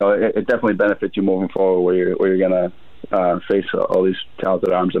 it definitely benefits you moving forward where you're gonna face all these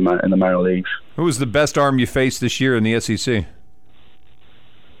talented arms in the minor leagues. Who was the best arm you faced this year in the SEC?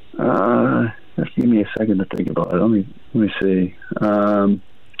 Just give me a second to think about it. Let me see. I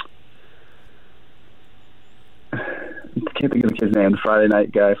can't think of the kid's name. The Friday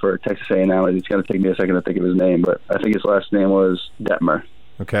night guy for Texas A&M. It's going to take me a second to think of his name, but I think his last name was Detmer.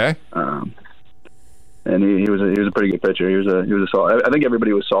 Okay. And he was a pretty good pitcher. He was a solid. I think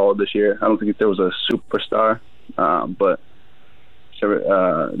everybody was solid this year. I don't think there was a superstar, but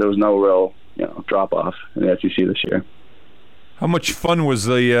there was no real drop off in the SEC this year. How much fun was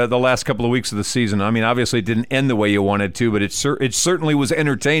the last couple of weeks of the season? I mean, obviously it didn't end the way you wanted to, but it certainly was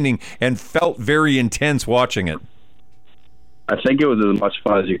entertaining and felt very intense watching it. I think it was as much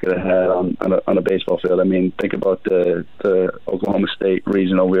fun as you could have had on a baseball field. I mean, think about the Oklahoma State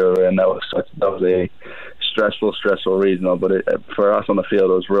regional we were in. That was a stressful regional, but for us on the field,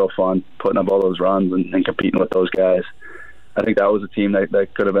 it was real fun putting up all those runs and competing with those guys. I think that was a team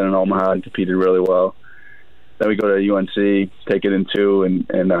that could have been in Omaha and competed really well. Then we go to UNC, take it in 2, and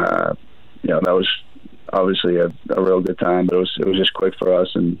that was obviously a real good time. But it was just quick for us,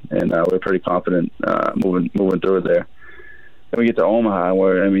 and we're pretty confident moving through it there. Then we get to Omaha,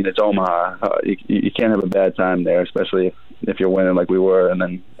 where it's Omaha. You can't have a bad time there, especially if you're winning like we were. And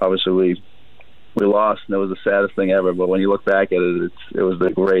then obviously we lost, and it was the saddest thing ever. But when you look back at it, it was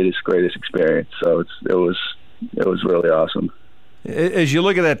the greatest experience. So it was really awesome. As you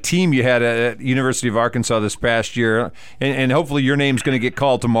look at that team you had at University of Arkansas this past year, and hopefully your name's going to get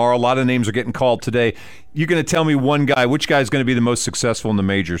called tomorrow. A lot of names are getting called today. You're going to tell me one guy. Which guy is going to be the most successful in the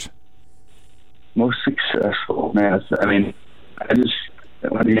majors? Most successful, man. I mean,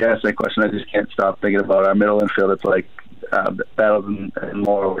 when you ask that question, I just can't stop thinking about our middle infield. It's like Battles and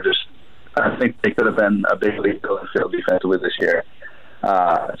more were just. I think they could have been a big league middle infield defensively this year.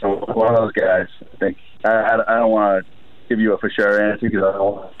 So one of those guys. I think I don't want to give you a for sure answer because I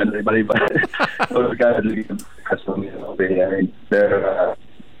don't want to offend anybody, but those guys who can successful in the MLB.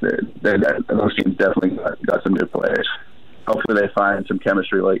 I mean, those teams definitely got some good players. Hopefully, they find some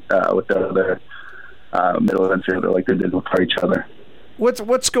chemistry like with their other middle infielder like they did with each other.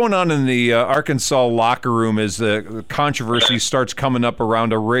 What's going on in the Arkansas locker room as the controversy starts coming up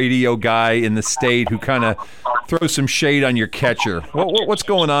around a radio guy in the state who kind of throws some shade on your catcher? What's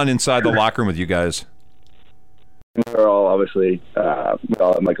going on inside the locker room with you guys? We're all obviously we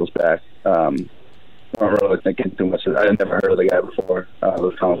all have Michael's back. I'm not really thinking too much. I had never heard of the guy before. It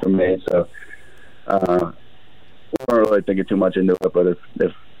was coming from me, so we weren't really thinking too much into it. But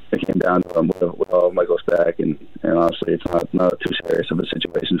if it came down to him, we all have Michael's back, and honestly, it's not too serious of a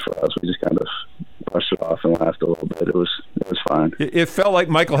situation for us. We just kind of brushed it off and laughed a little bit. It was fine. It felt like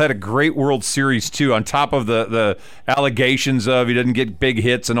Michael had a great World Series too. On top of the allegations of he didn't get big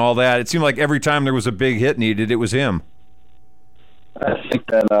hits and all that, it seemed like every time there was a big hit needed, it was him. I think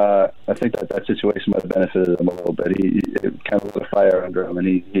that situation might have benefited him a little bit. He kind of lit a fire under him, and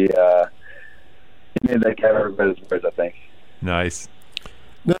he made that guy regret his words, I think. Nice.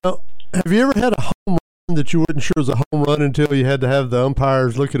 Now, have you ever had a home run that you weren't sure was a home run until you had to have the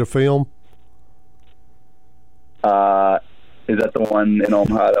umpires look at a film? Is that the one in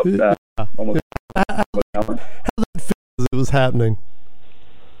Omaha? Almost how did that feel as it was happening?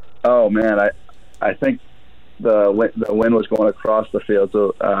 Oh man, I think the wind was going across the field,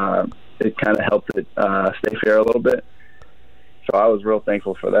 so it kind of helped it stay fair a little bit. So I was real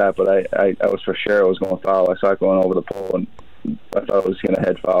thankful for that. But I was for sure it was going foul. I saw it going over the pole, and I thought it was going to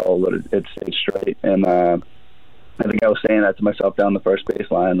head foul, but it stayed straight. And I think I was saying that to myself down the first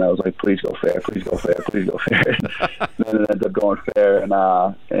baseline. And I was like, please go fair, please go fair, please go fair. Then it ended up going fair,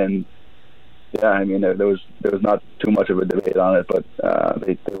 and yeah, I mean there was not too much of a debate on it, but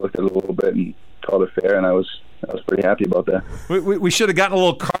they looked at it a little bit and called it fair, and I was pretty happy about that. We should have gotten a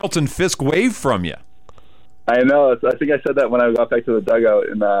little Carlton Fisk wave from you. I know. I think I said that when I got back to the dugout,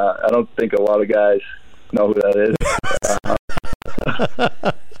 and I don't think a lot of guys know who that is.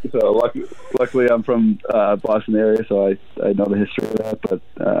 So luckily I'm from Boston area, so I know the history of that. But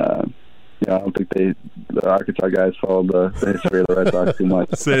I don't think the Arkansas guys followed the history of the Red Sox too much.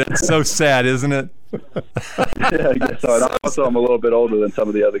 That's so sad, isn't it? Yeah, I guess so. And also I'm a little bit older than some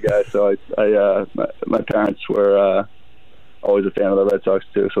of the other guys, so my parents were always a fan of the Red Sox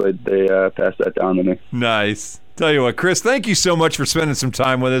too, so they passed that down to me. Nice. Tell you what, Chris, thank you so much for spending some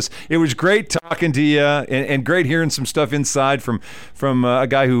time with us. It was great talking to you, and great hearing some stuff inside from a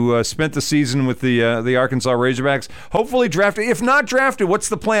guy who spent the season with the Arkansas Razorbacks. Hopefully drafted. If not drafted, what's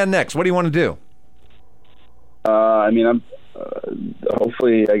the plan next? What do you want to do? I'm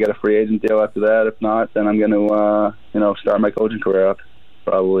hopefully I get a free agent deal after that. If not, then I'm going to start my coaching career up.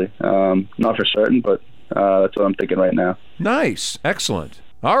 Probably not for certain, but that's what I'm thinking right now. Nice, excellent.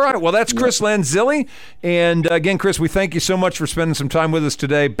 All right, well, that's Chris Lanzilli. And again, Chris, we thank you so much for spending some time with us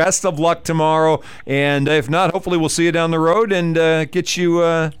today. Best of luck tomorrow. And if not, hopefully we'll see you down the road and get you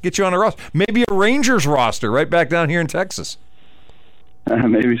on a roster. Maybe a Rangers roster right back down here in Texas.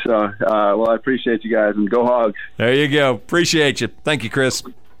 Maybe so. Well, I appreciate you guys, and go Hogs. There you go. Appreciate you. Thank you, Chris.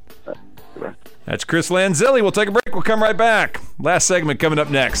 That's Chris Lanzilli. We'll take a break. We'll come right back. Last segment coming up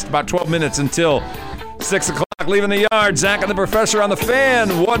next. About 12 minutes until 6 o'clock. Leaving the yard. Zach and the Professor on the Fan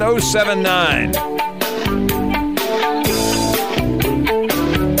 107.9.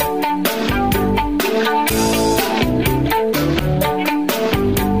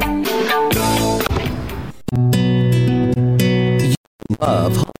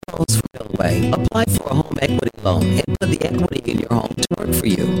 love, Home Loans from Millway. Apply for a home equity loan and put the equity in your home to work for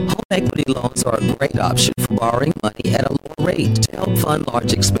you. Home equity loans are a great option for borrowing money at a lower rate to help fund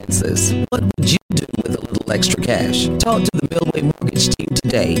large expenses. What would you do with a little extra cash? Talk to the Millway Mortgage team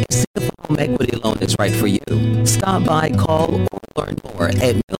today and see if a home equity loan is right for you. Stop by, call, or learn more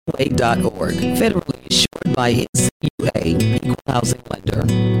at millway.org. Federally insured by NCUA, Equal Housing Lender.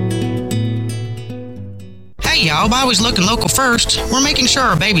 Hey y'all, by always looking local first, we're making sure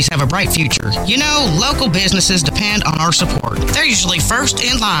our babies have a bright future. You know, local businesses depend on our support. They're usually first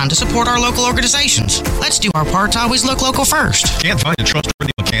in line to support our local organizations. Let's do our part to always look local first. Can't find a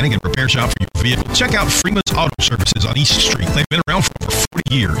trustworthy mechanic and repair shop for your vehicle? Check out Freeman's Auto Services on East Street. They've been around for over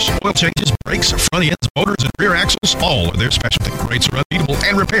 40 years. Oil changes, brakes, front ends, motors, and rear axles, all are their specialty. Rates are unbeatable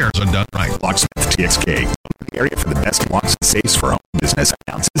and repairs are done right. Locksmith TXK, the area for the best locks and safes for home business,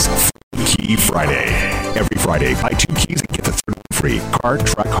 announces Key Friday. Every Friday, buy 2 keys and get the third one free. Car,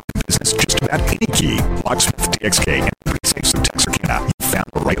 truck, home business, just about any key. Locksmith TXK and 36 of Texarkana. You found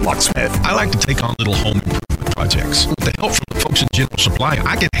the right locksmith. I like to take on little home improvement projects. With the help from the folks at General Supply,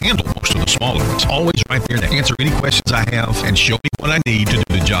 I can handle most of the smaller ones. Always right there to answer any questions I have and show me what I need to do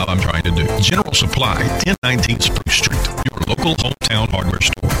the job I'm trying to do. General Supply, 1019 Spruce Street, your local hometown hardware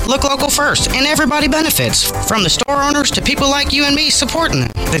store. Look local first, and everybody benefits. From the store owners to people like you and me supporting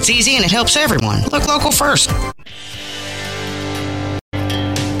them. It's easy and it helps everyone. Look local first.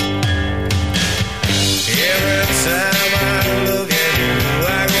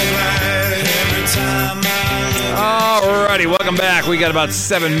 Alrighty, welcome back. We got about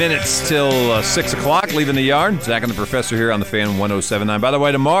 7 minutes till 6 o'clock, leaving the yard. Zach and the Professor here on the Fan 107.9. By the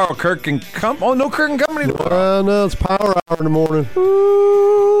way, tomorrow, Kirk and Company. Oh, no Kirk and Company tomorrow. No, it's Power Hour in the morning.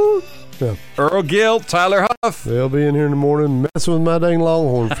 Yeah. Earl Gill, Tyler Huff. They'll be in here in the morning messing with my dang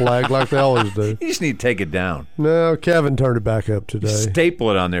Longhorn flag like they always do. You just need to take it down. No, Kevin turned it back up today.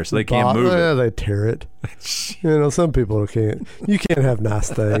 Staple it on there so they can't move it. They tear it. You know, some people can't. You can't have nice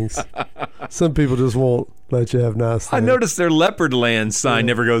things. Some people just won't let you have nice things. I noticed their Leopard Land sign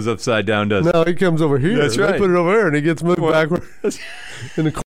never goes upside down, does it? No, he comes over here. That's right. They put it over there and it gets moved backward in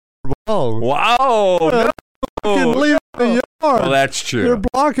the corner belongs. Wow. You can leave it in the yard. Well, that's true. They're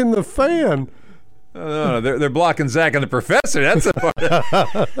blocking the fan. No, they're blocking Zach and the Professor. That's the part.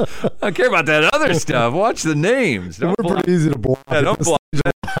 I don't care about that other stuff. Watch the names. We're pretty easy to block. Yeah, don't block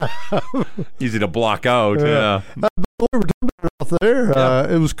that. Easy to block out. Yeah. We were talking about out there.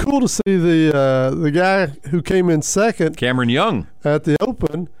 It was cool to see the guy who came in second, Cameron Young, at the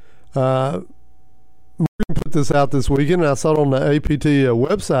Open. Morgan put this out this weekend. I saw it on the APT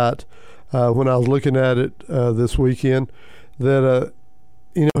website when I was looking at it this weekend. That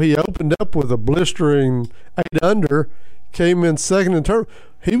he opened up with a blistering 8 under, came in second in tournament.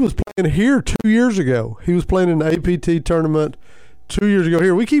 He was playing here 2 years ago. He was playing in the APT tournament 2 years ago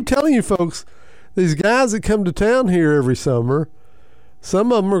here. We keep telling you folks, these guys that come to town here every summer,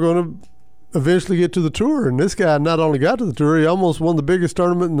 some of them are going to eventually get to the tour. And this guy not only got to the tour, he almost won the biggest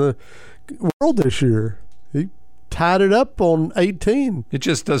tournament in the world this year. He tied it up on 18. It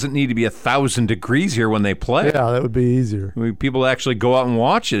just doesn't need to be 1,000 degrees here when they play. Yeah, that would be easier. I mean, people actually go out and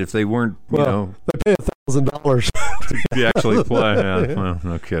watch it if they weren't, they pay $1,000 to actually play. Yeah, well,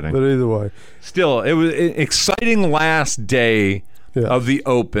 no kidding. But either way, still, it was an exciting last day of the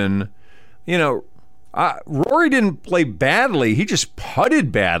Open. Rory didn't play badly. He just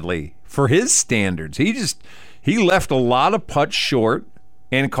putted badly for his standards. He left a lot of putts short.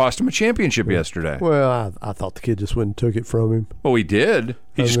 And it cost him a championship yesterday. Well, I thought the kid just went and took it from him. Oh, he did.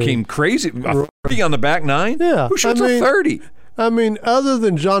 He just came crazy. A 30 on the back nine? Yeah. Who shoots a 30? I mean, other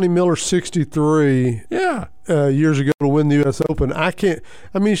than Johnny Miller 63 years ago to win the U.S. Open,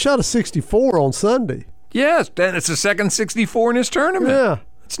 he shot a 64 on Sunday. Yes, and it's the second 64 in his tournament. Yeah.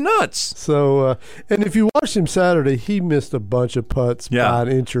 It's nuts. So, and if you watched him Saturday, he missed a bunch of putts by an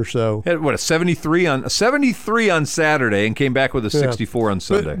inch or so. Had, a 73 on Saturday and came back with a 64 on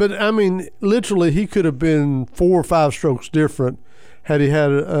Sunday. But I mean, literally, he could have been 4 or 5 strokes different had he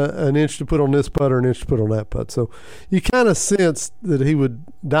had an inch to put on this putt or an inch to put on that putt. So you kind of sensed that he would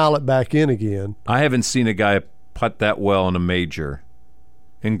dial it back in again. I haven't seen a guy putt that well in a major.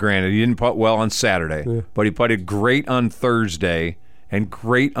 And granted, he didn't putt well on Saturday, but he putted great on Thursday and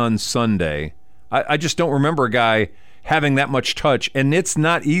great on Sunday. I just don't remember a guy having that much touch, and it's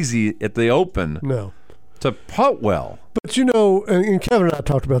not easy at the Open to putt well. But and Kevin and I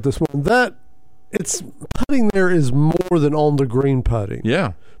talked about this one, that it's putting there is more than on the green putting.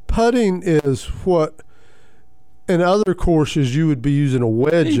 Yeah. Putting is what in other courses you would be using a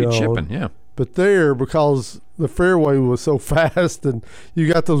wedge on. Chipping, But there, because the fairway was so fast and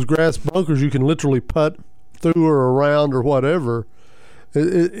you got those grass bunkers, you can literally putt through or around or whatever.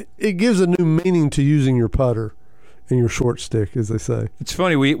 It gives a new meaning to using your putter and your short stick, as they say. It's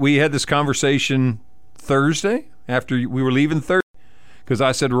funny. We had this conversation Thursday after we were leaving Thursday because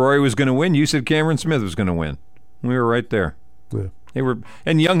I said Rory was going to win. You said Cameron Smith was going to win. We were right there. Yeah.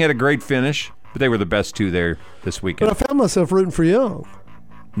 And Young had a great finish, but they were the best two there this weekend. But I found myself rooting for Young.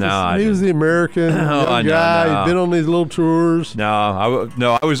 No, he was the American young guy. No. He'd been on these little tours.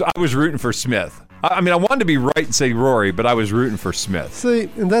 I was rooting for Smith. I mean, I wanted to be right and say Rory, but I was rooting for Smith. See,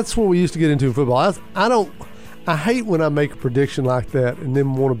 and that's what we used to get into in football. I hate when I make a prediction like that and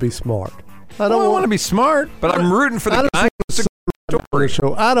then want to be smart. I want to be smart, but I'm rooting for the guy who's a story.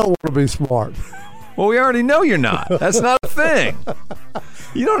 Show. I don't want to be smart. Well, we already know you're not. That's not a thing.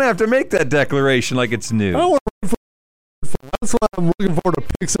 You don't have to make that declaration like it's new. I want to That's why I'm looking forward to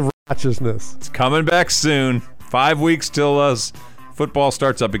Picks of Righteousness. It's coming back soon. 5 weeks till football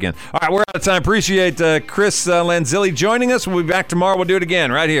starts up again. All right, we're out of time. Appreciate Chris Lanzilli joining us. We'll be back tomorrow. We'll do it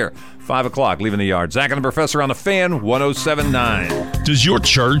again right here, 5 o'clock, Leaving the Yard. Zach and the Professor on the Fan, 107.9. Does your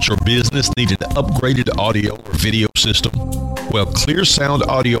church or business need an upgraded audio or video system? Well, Clear Sound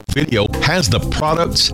Audio Video has the products